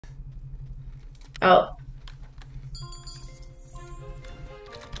Oh.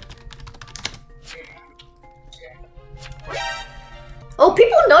 Oh,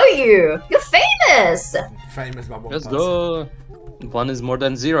 people know you! You're famous! Famous by one Let's person. go. 1 is more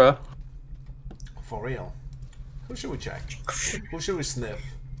than 0. For real. Who should we check? Who should we sniff?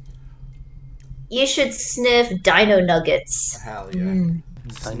 You should sniff Dino Nuggets. Hell yeah.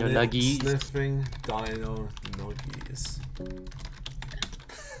 Dino Nuggies. Sniffing Dino Nuggies.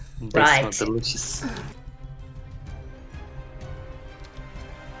 They Right. smell delicious.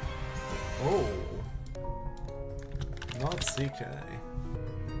 Oh. Not CK.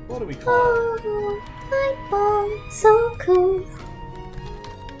 What do we call it? Oh, my ball, so cool.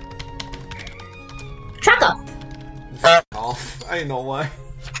 Tracker! F off. Ain't no way.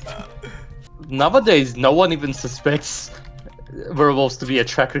 Nowadays, no one even suspects werewolves to be a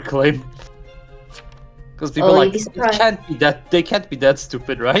tracker claim. Because people Oh, you'd like be surprised. they can't be that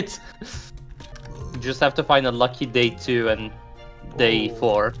stupid, right? You just have to find a lucky day 2 and day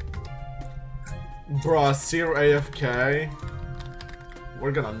 4. Bruh, Seer AFK.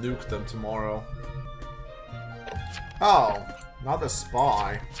 We're gonna nuke them tomorrow. Oh, not a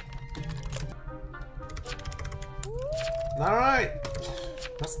spy. Alright.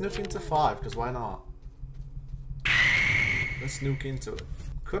 Let's nuke into 5, because why not? Let's nuke into it.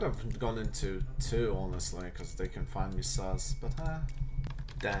 Could have gone into 2, honestly, because they can find me sus, but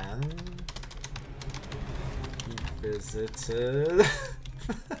Dan. He visited.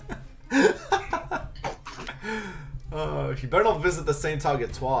 He better not visit the same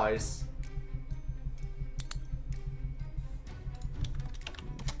target twice.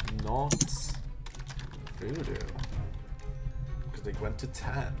 Not voodoo. Because they went to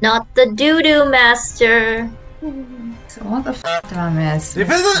 10. Not the doo-doo master. So what the f did I miss? They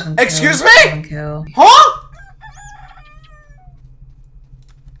Missed visit- 7 excuse kills, me? 7 kill. Huh?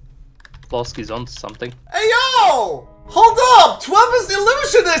 Flawski's on something. Hey yo! Hold up! 12 is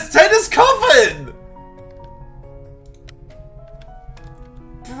illusionist, 10 is coven!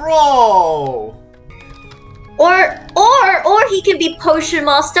 Bro! Or he can be potion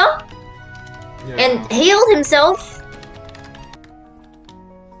master and heal himself.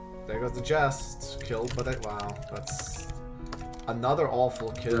 There goes the jest. Killed by that. Wow, that's another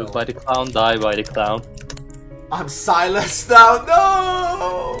awful kill. Live by the clown, die by the clown. I'm silenced now.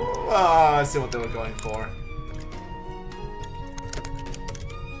 No! Ah, I see what they were going for.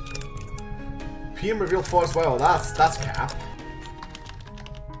 PM reveal 4 as well. That's cap.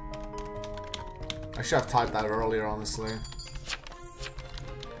 I should have typed that earlier, honestly.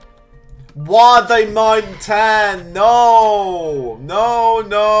 What? They mine 10? No! No,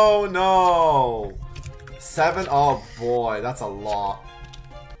 no, no! 7? Oh boy, that's a lot.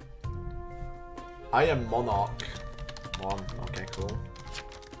 I am Monarch. 1. Okay, cool.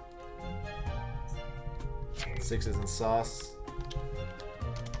 6 isn't sus.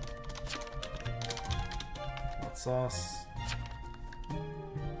 Not sus.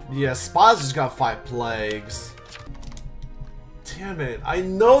 Yeah, Spy's just gonna fight plagues. Damn it. I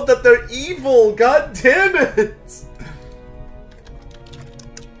know that they're evil! God damn it!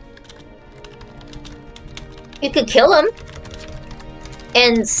 You could kill him.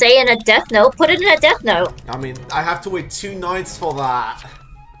 And say in a death note, put it in a death note. I mean, I have to wait 2 nights for that.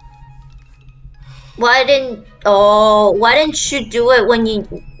 Why didn't you do it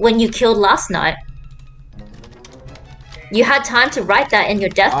when you killed last night? You had time to write that in your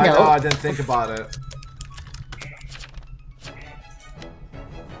death I note. know, I didn't think about it.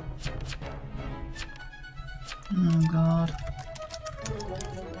 Oh god.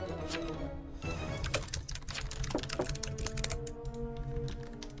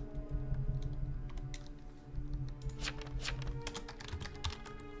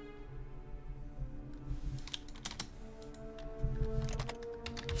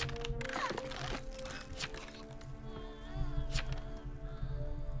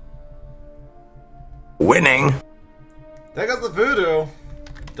 Winning. There goes the voodoo.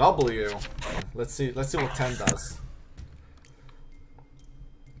 W. Let's see what 10 does.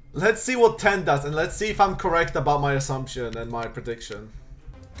 Let's see what 10 does, and let's see if I'm correct about my assumption and my prediction.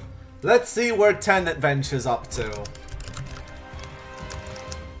 Let's see where 10 adventures up to.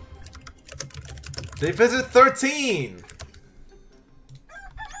 They visit 13!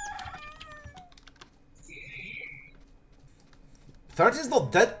 "13's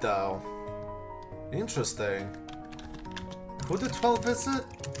not dead though. Interesting. Who did 12 visit?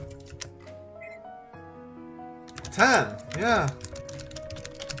 10, yeah.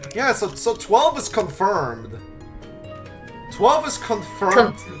 Yeah, so 12 is confirmed. 12 is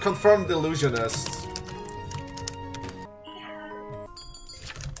confirmed illusionist.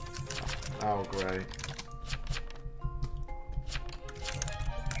 Oh, great.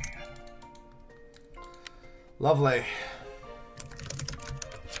 Lovely.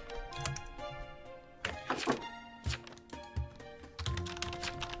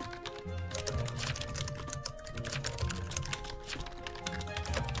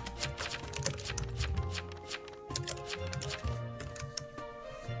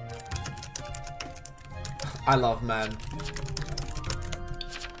 I love men.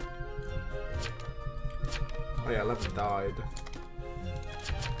 Oh yeah, 11 died.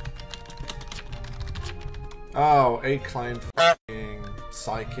 Oh, 8 climbed f***ing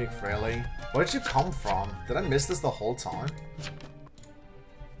psychic, really? Where did you come from? Did I miss this the whole time?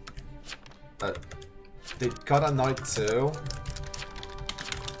 They got a knight too?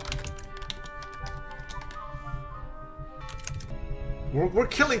 We're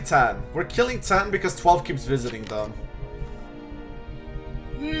killing 10. We're killing 10 because 12 keeps visiting them.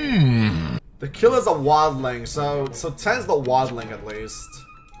 The killer's a wildling, so 10's the wildling at least.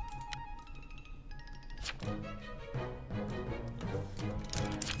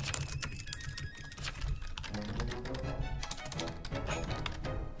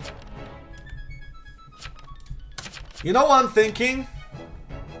 You know what I'm thinking?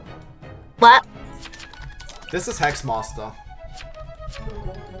 What? This is Hexmaster.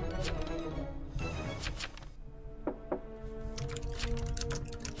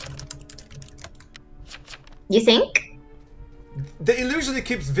 You think? The illusion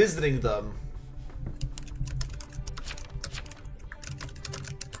keeps visiting them.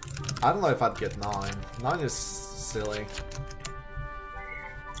 I don't know if I'd get 9. 9 is silly.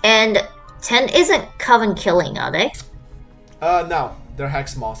 And 10 isn't Coven killing, are they? No. They're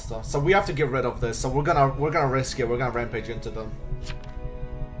Hexmaster. So we have to get rid of this. So we're gonna risk it. We're gonna rampage into them.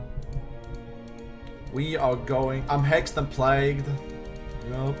 We are going... I'm hexed and plagued.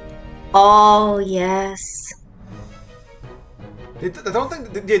 Yup. Oh, yes. I don't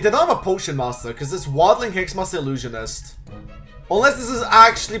think... They don't have a Potion Master, because it's Wildling Hexmaster Illusionist. Unless this is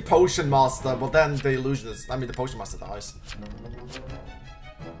actually Potion Master, but then the Illusionist... I mean, the Potion Master dies.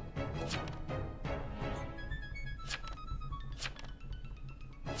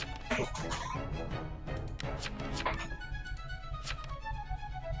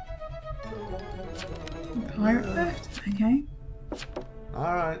 Pirate left? Okay.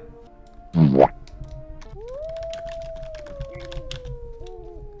 Alright.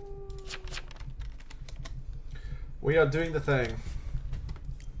 We are doing the thing.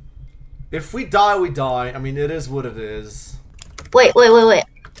 If we die, we die. I mean, it is what it is. Wait.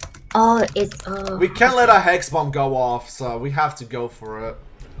 Oh, it's... We can't let our Hex Bomb go off, so we have to go for it.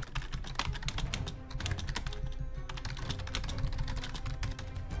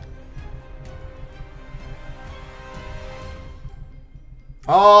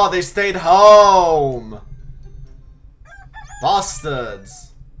 Oh, they stayed home!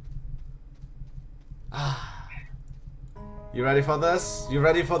 Bastards! You ready for this? You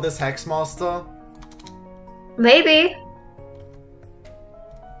ready for this Hexmaster? Maybe.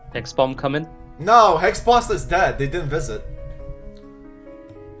 Hex bomb coming. No, Hexmaster is dead. They didn't visit.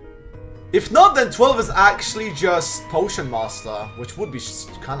 If not, then 12 is actually just Potion Master, which would be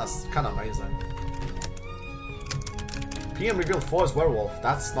kind of amazing. PM revealed 4 is Werewolf.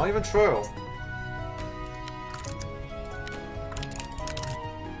 That's not even true.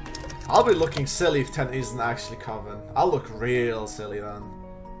 I'll be looking silly if 10 isn't actually Coven. I'll look real silly then.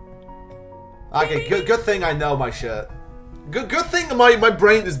 Okay, good thing I know my shit. Good thing my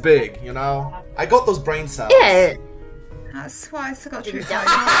brain is big, you know? I got those brain cells. Yeah. That's why I forgot to Did you reply.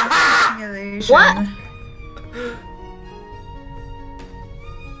 die? Illusion. What?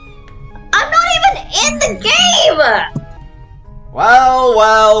 I'm not even in the game!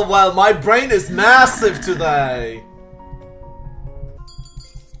 Well, my brain is massive today.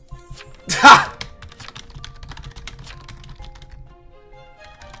 Ha!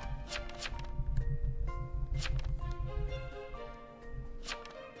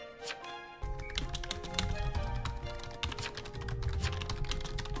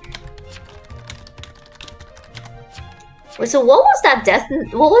 Wait, so what was that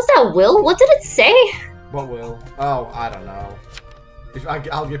what was that will? What did it say? What will? Oh, I don't know. If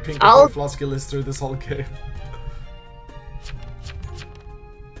I'll get pink I'll- if Flawski lives through this whole game.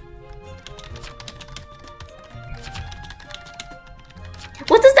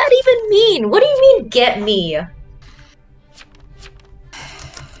 What does that even mean? What do you mean, get me?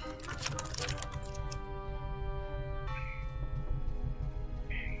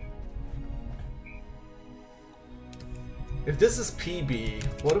 If this is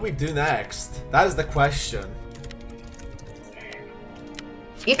PB, what do we do next? That is the question.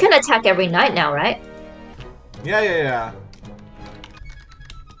 You can attack every night now, right? Yeah.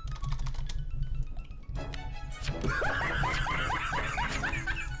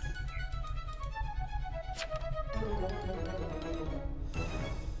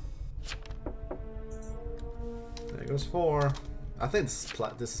 There goes 4. I think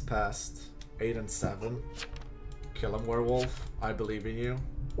this is past 8 and 7. Kill him, Werewolf. I believe in you.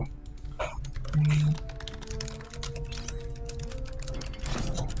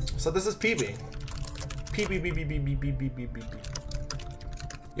 So this is PB. PB.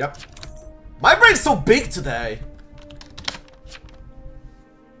 Yep. My brain's so big today.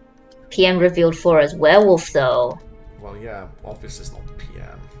 PM revealed 4 as Werewolf, though. Well, yeah, obviously it's not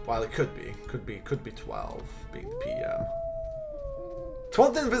PM. Well, it could be. Could be 12 being PM.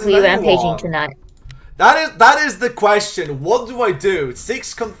 12 didn't visit Are you anyone. rampaging tonight? That is the question. What do I do?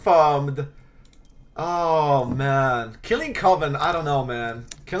 6 confirmed. Oh man, killing Coven. I don't know, man.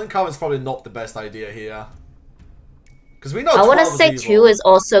 Killing Coven's probably not the best idea here. Because we know. I want to 12 say evil. 2 is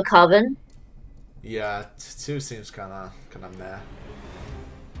also Coven. Yeah, 2 seems kind of meh.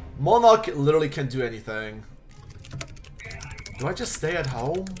 Monarch literally can't do anything. Do I just stay at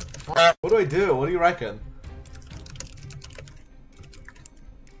home? What do I do? What do you reckon?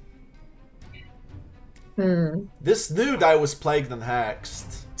 This new guy was plagued and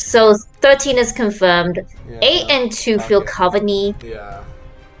hexed. So 13 is confirmed. Yeah. 8 and 2 feel Okay. Coven-y. Yeah.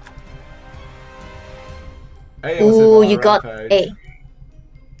 8 was hit Ooh, by you a got rampage. 8.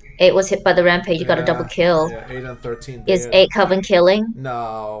 8 was hit by the rampage. You got a double kill. Yeah, 8 and 13 Is did. 8 Coven killing?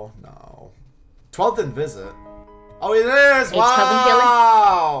 No. 12 didn't visit. Oh, it is! 8's Coven killing?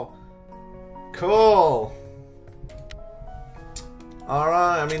 Wow! Cool.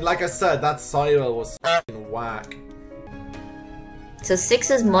 Alright, I mean, like I said, that Cyril was f***ing whack. So 6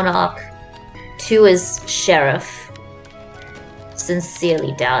 is Monarch. 2 is Sheriff.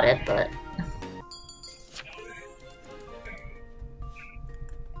 Sincerely doubt it, but...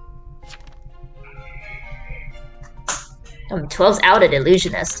 12's out at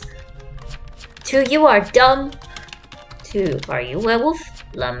Illusionist. 2, you are dumb. 2, are you Werewolf?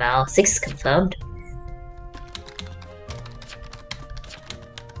 Lamau. 6 confirmed.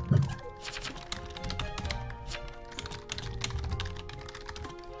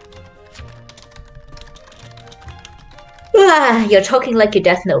 Ah, you're talking like your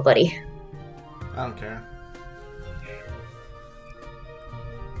Death Note, buddy. I don't care.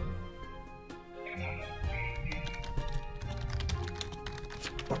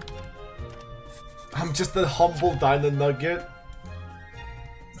 I'm just a humble dino nugget.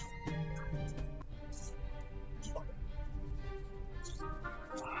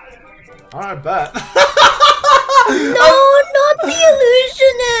 Alright, bet. No, not the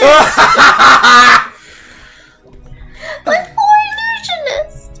Illusionist! My poor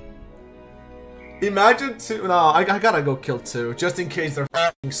Illusionist! Imagine 2. No, I gotta go kill 2, just in case they're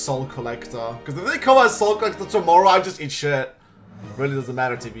f***ing Soul Collector. Because if they come as Soul Collector tomorrow, I just eat shit. Really doesn't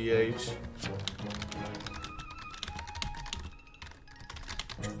matter, TBH.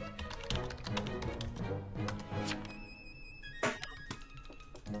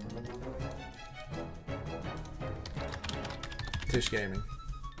 Tish Gaming.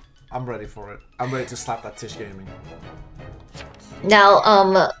 I'm ready for it. I'm ready to slap that Tish Gaming. Now,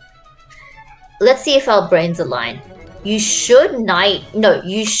 let's see if our brains align. You should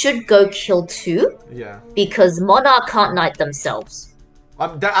you should go kill 2. Yeah. Because Monarch can't knight themselves.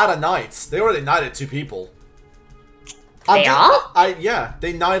 They're out of knights. They already knighted 2 people. They are? Yeah,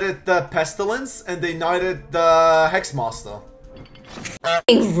 they knighted the Pestilence and they knighted the Hexmaster.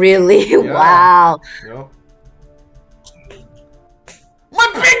 Really? Yeah. Wow. Yep. My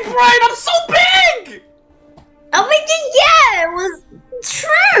big brain! I'm so big! Oh my god, yeah, it was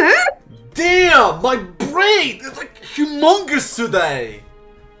true! Damn, my brain is like humongous today!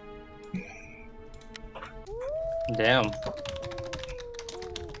 Damn.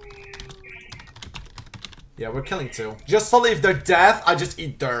 Yeah, we're killing 2. Just solely if they're death, I just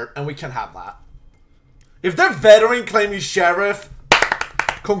eat dirt, and we can have that. If they're veteran claiming sheriff,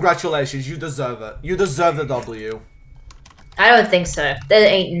 congratulations, you deserve it. You deserve the W. I don't think so. There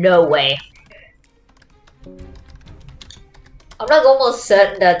ain't no way. I'm like almost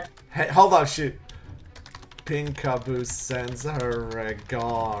certain that... Hey, hold on, shoot. Pinkaboo sends her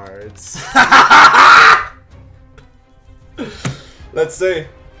regards. Let's see.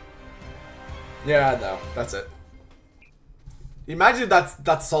 Yeah, no, that's it. Imagine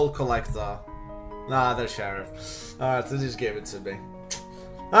that Soul Collector. Nah, they're Sheriff. Alright, so they just gave it to me.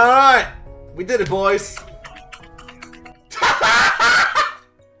 Alright! We did it, boys!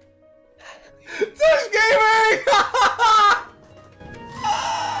 Tish Gaming!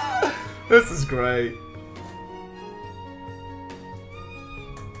 This is great.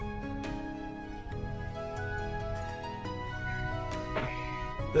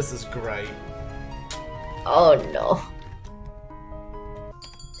 This is great. Oh no.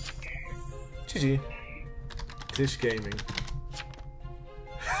 GG. Dish Gaming.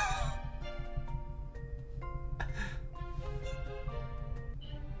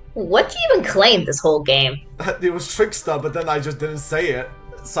 What do you even claim this whole game? It was Trickster, but then I just didn't say it,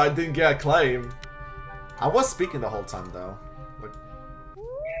 so I didn't get a claim. I was speaking the whole time, though. Like,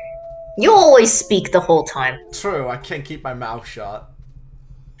 You always speak the whole time. true, I can't keep my mouth shut.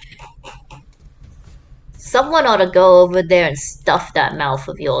 Someone ought to go over there and stuff that mouth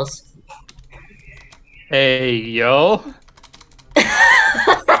of yours. Hey, yo.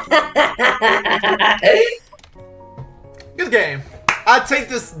 Good game. I take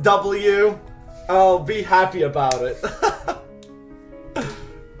this W. I'll be happy about it.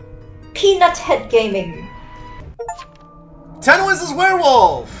 Peanut Head Gaming. 10 wins is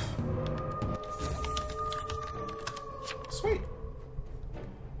Werewolf! Sweet.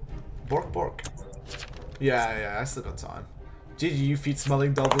 Bork bork. Yeah, I still got time. GG, you feet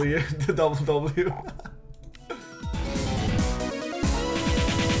smelling W. The double W.